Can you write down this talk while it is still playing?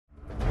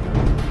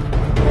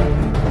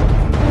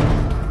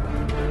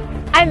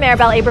I'm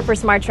Maribel Aber for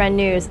Smart Trend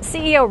News.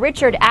 CEO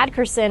Richard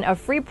Adkerson of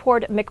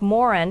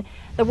Freeport-McMoran,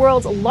 the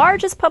world's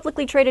largest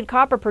publicly traded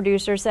copper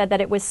producer, said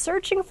that it was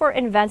searching for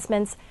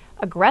investments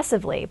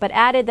aggressively, but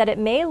added that it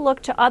may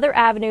look to other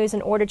avenues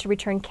in order to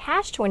return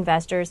cash to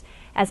investors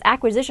as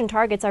acquisition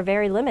targets are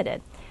very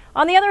limited.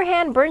 On the other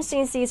hand,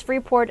 Bernstein sees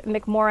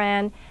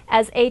Freeport-McMoran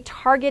as a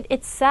target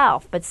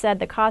itself, but said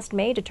the cost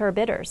may deter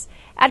bidders.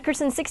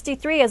 Adkerson,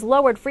 63, has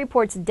lowered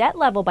Freeport's debt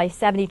level by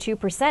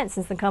 72%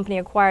 since the company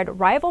acquired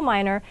rival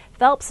miner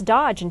Phelps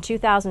Dodge in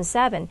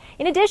 2007.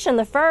 In addition,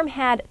 the firm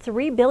had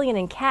 $3 billion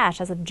in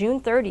cash as of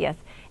June 30th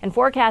and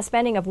forecast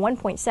spending of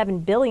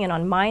 $1.7 billion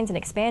on mines and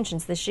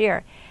expansions this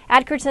year.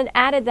 Adkerson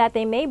added that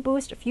they may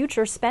boost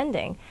future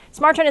spending.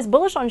 Smart Trend is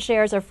bullish on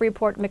shares of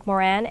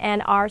Freeport-McMoran,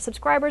 and our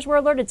subscribers were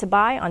alerted to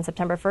buy on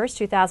September 1st,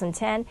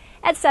 2010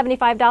 at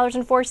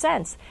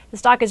 $75.04. The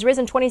stock has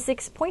risen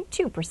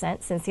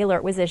 26.2% since the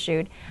alert was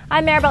issued.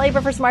 I'm Maribel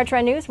Aber for Smart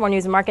Trend News. For more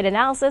news and market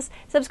analysis,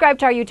 subscribe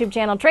to our YouTube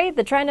channel, Trade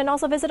the Trend, and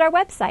also visit our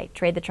website,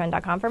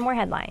 tradethetrend.com, for more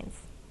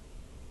headlines.